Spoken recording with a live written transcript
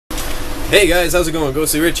Hey guys, how's it going?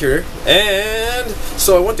 Ghostly Rich here. And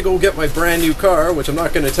so I went to go get my brand new car, which I'm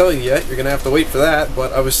not going to tell you yet. You're going to have to wait for that.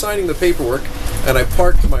 But I was signing the paperwork and I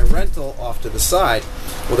parked my rental off to the side.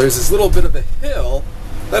 Well, there's this little bit of a hill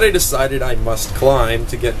that I decided I must climb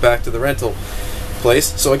to get back to the rental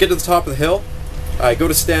place. So I get to the top of the hill, I go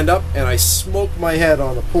to stand up, and I smoke my head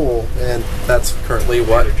on the pole, and that's currently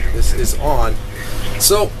what this is on.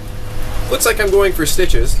 So, looks like I'm going for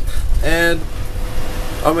stitches, and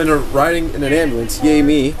I'm riding in an ambulance, yay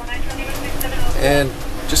me, and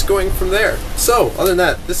just going from there. So, other than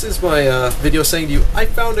that, this is my video saying to you, I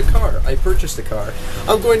found a car, I purchased a car.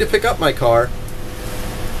 I'm going to pick up my car,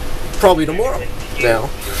 probably tomorrow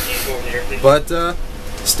now. But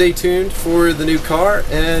stay tuned for the new car,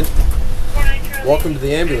 and welcome to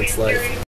the ambulance life.